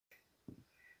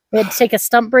We had to take a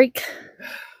stump break.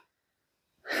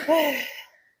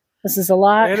 This is a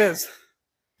lot. It is.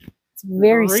 It's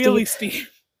very really steep.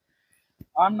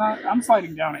 I'm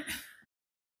sliding down it.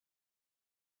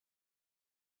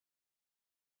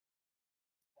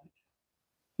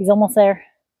 He's almost there.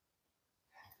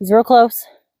 He's real close.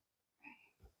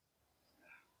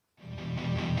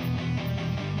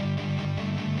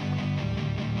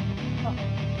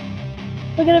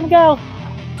 Look at him go.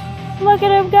 Look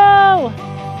at him go.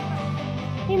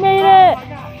 He made it.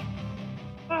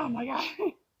 Oh my god.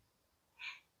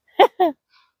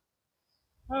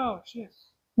 Oh shit.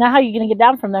 Now how are you going to get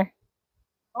down from there?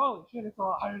 Holy shit, it's a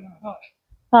lot higher than I thought.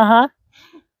 Uh-huh.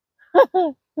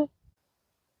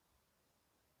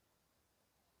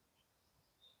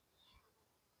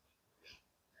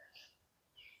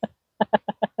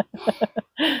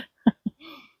 Did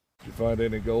you find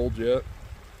any gold yet?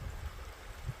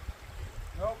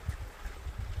 Nope.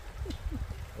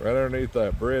 Right underneath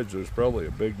that bridge, there's probably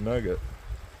a big nugget.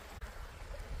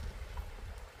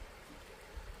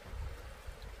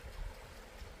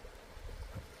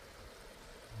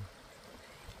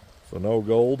 So no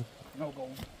gold? No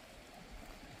gold.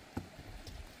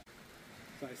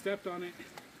 So I stepped on it,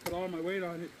 put all my weight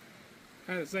on it,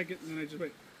 had a second, and then I just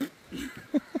went.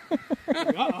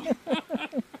 Uh-oh. I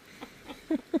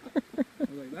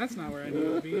was like, that's not where I need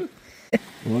to be.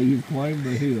 Well, you've climbed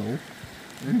the hill.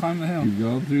 I climbed the hill. You've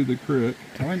gone through the creek.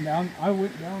 I went down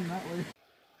that way.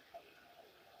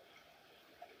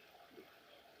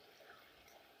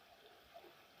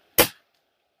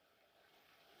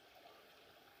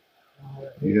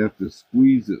 You have to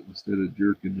squeeze it instead of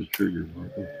jerking the trigger,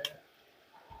 Michael.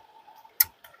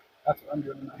 That's what I'm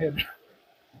doing in my head.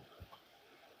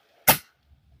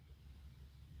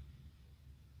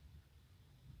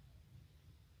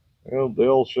 Well,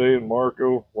 Dale, Shay, and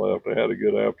Marco left. I had a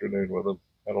good afternoon with them.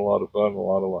 Had a lot of fun, a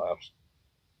lot of laughs.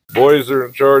 Boys are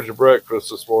in charge of breakfast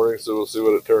this morning, so we'll see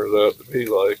what it turns out to be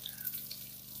like.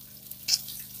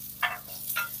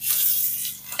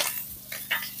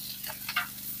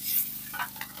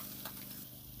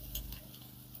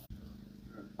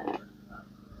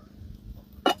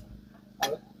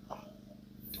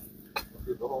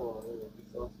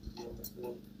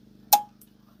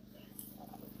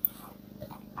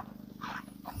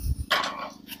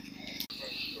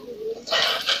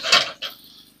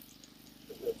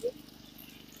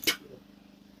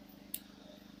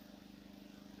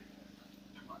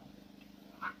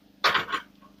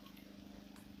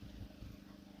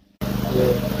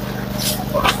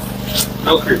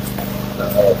 No creek.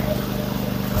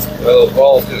 Well, the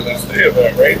balls do. They stay at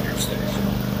that ranger station.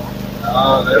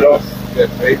 They don't get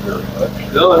paid very much.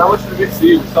 Dylan, how much did we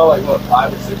see? We saw like, what,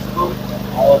 5 or 6 of them?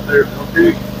 All up there at Mill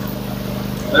Creek.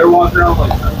 They were walking around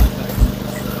like, I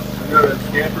got a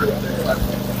camper up there.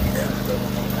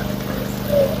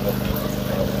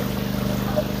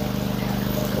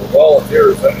 The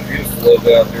volunteers that used to live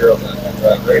down here on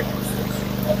that ranger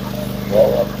station.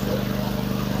 Well,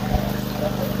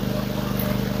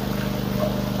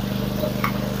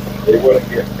 they wouldn't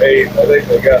get paid. I think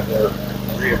they got their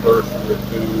reimbursement with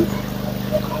food.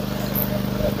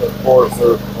 And the Forest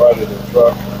Service provided a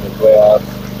truck and the gas.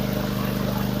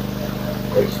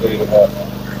 They stayed in that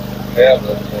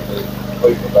cabin and they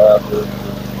cleaned the bathroom.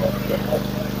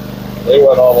 They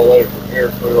went all the way from here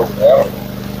clear over down.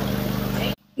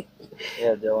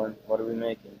 Yeah, Dylan, what are we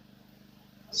making?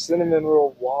 Cinnamon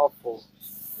roll waffles.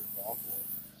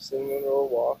 Cinnamon roll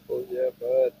waffles, yeah,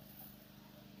 bud.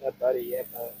 Yeah, buddy, yeah,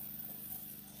 bud.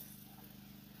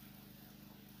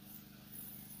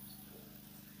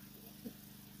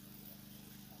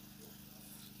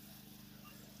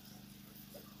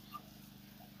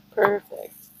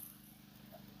 Perfect.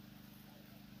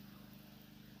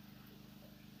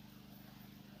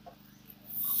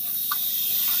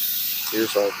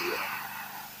 Here's our deal.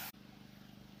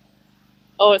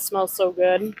 Oh, it smells so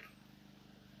good.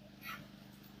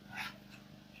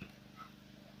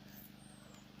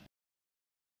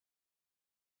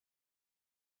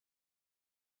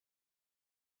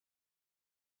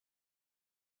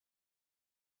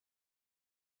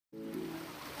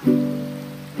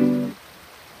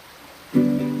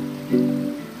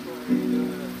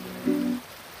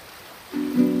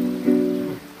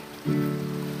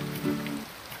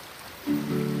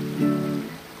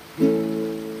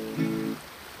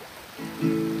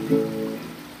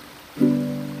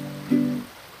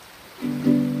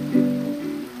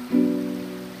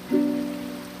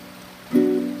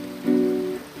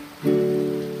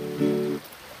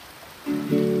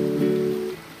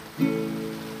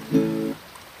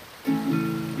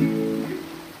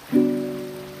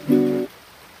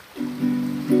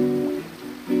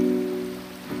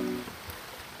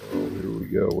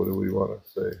 want to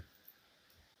say?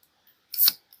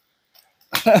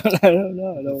 I don't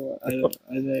know. I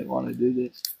didn't want to do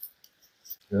this.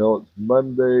 You know, it's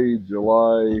Monday,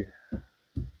 July.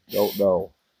 Don't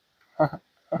know.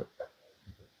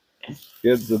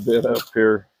 Kids have been up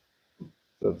here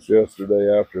since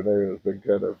yesterday afternoon. It's been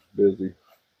kind of busy.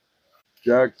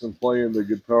 Jackson playing the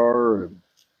guitar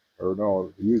or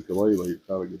no, the ukulele. It's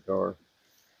not a guitar.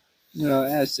 No, it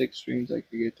has 6 strings like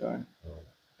a guitar.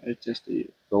 It's just a.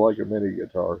 So like a mini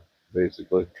guitar,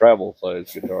 basically, travel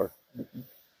size guitar.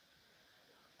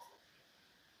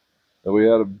 And we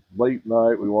had a late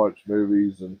night. We watched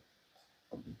movies, and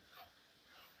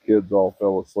kids all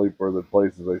fell asleep where the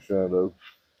places they shouldn't have.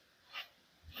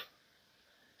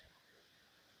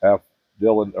 Half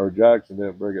Dylan or Jackson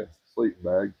didn't bring a sleeping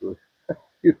bag, so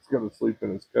he was going to sleep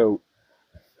in his coat.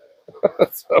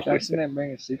 So Jaxon didn't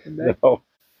bring a sleeping bag? no.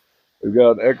 We've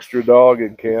got an extra dog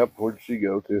in camp. Where'd she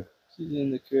go to? She's in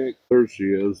the creek. There she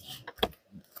is.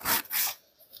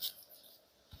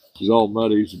 She's all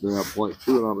muddy. She's been out playing,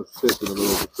 chewing on a stick in the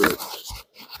middle of the creek.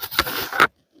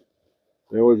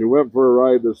 Anyways, we went for a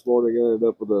ride this morning. I ended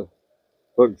up with a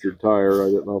punctured tire. I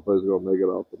didn't know if I was going to make it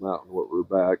off the mountain when we were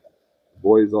back. The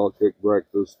boys all cooked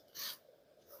breakfast.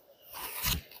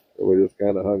 So we just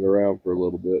kind of hung around for a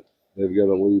little bit. They've got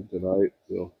to leave tonight,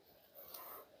 so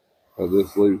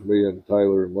this leaves me and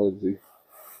Tyler and Lindsey.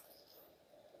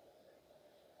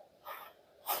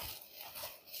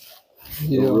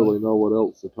 Yeah. Don't really know what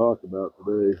else to talk about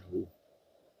today.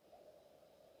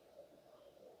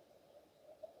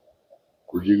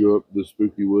 Did you go up to the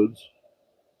spooky woods?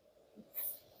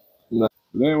 No.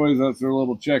 But anyways, that's our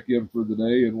little check-in for the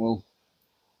day, and we'll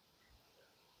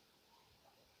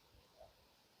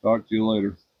talk to you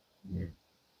later. Yeah,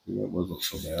 that wasn't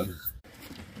so bad.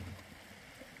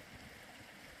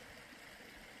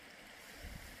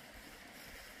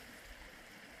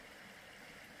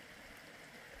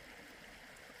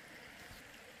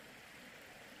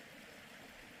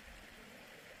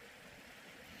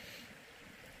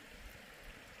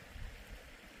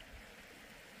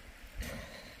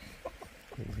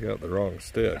 He's got the wrong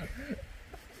stick.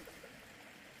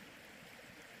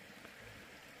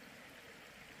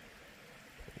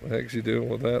 What the heck's he doing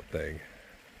with that thing?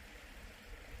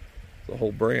 It's a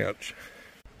whole branch.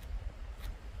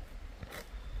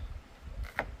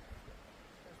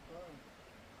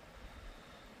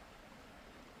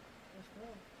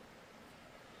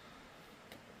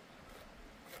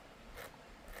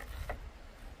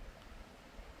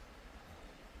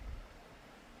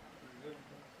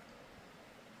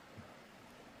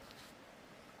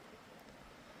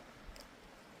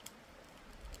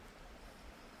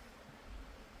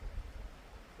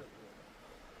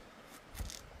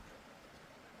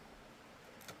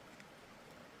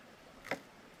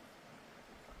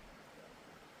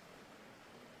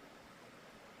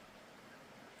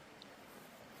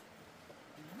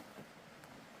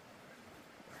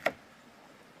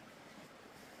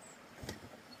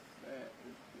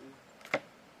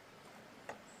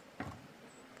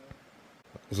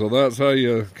 So that's how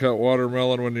you cut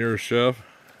watermelon when you're a chef?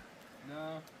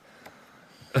 No.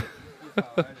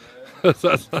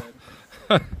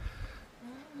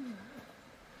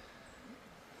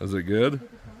 Is it good?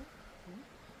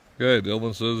 Okay,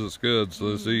 Dylan says it's good, so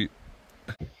let's eat.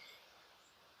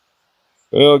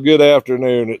 Well, good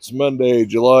afternoon. It's Monday,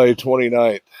 July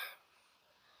 29th.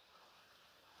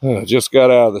 I just got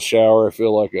out of the shower. I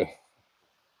feel like a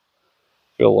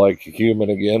human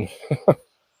again.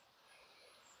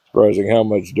 Surprising how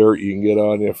much dirt you can get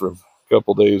on you from a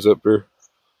couple days up here.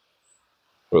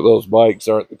 But those bikes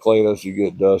aren't the cleanest. You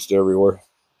get dust everywhere.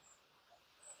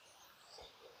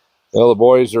 Now the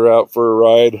boys are out for a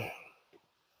ride.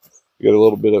 Get a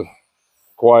little bit of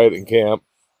quiet in camp.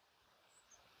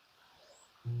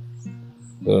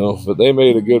 But they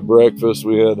made a good breakfast.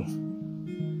 We had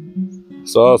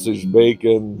sausage,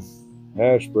 bacon,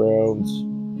 hash browns,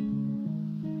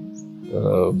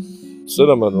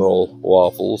 cinnamon roll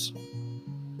waffles,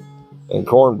 and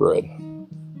cornbread.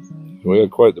 We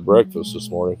had quite the breakfast this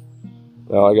morning.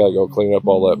 Now I gotta go clean up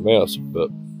all that mess.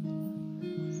 But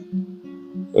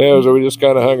anyways, we just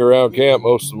kind of hung around camp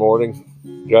most of the morning.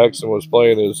 Jackson was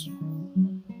playing his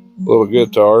little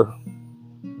guitar.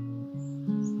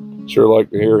 Sure like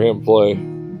to hear him play.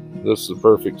 This is the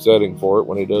perfect setting for it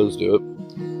when he does do it.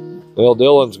 Well,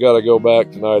 Dylan's got to go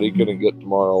back tonight. He couldn't get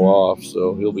tomorrow off,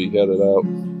 so he'll be headed out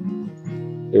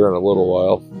here in a little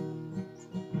while.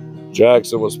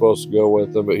 Jackson was supposed to go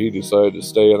with him, but he decided to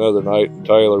stay another night, and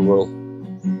Tyler will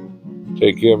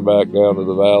take him back down to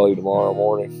the valley tomorrow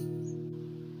morning.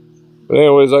 But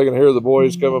anyways, I can hear the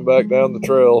boys coming back down the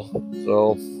trail,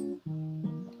 so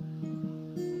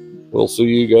We'll see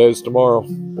you guys tomorrow.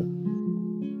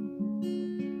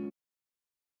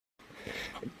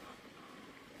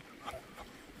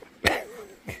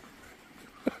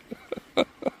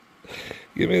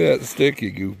 Give me that stick,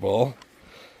 you goofball.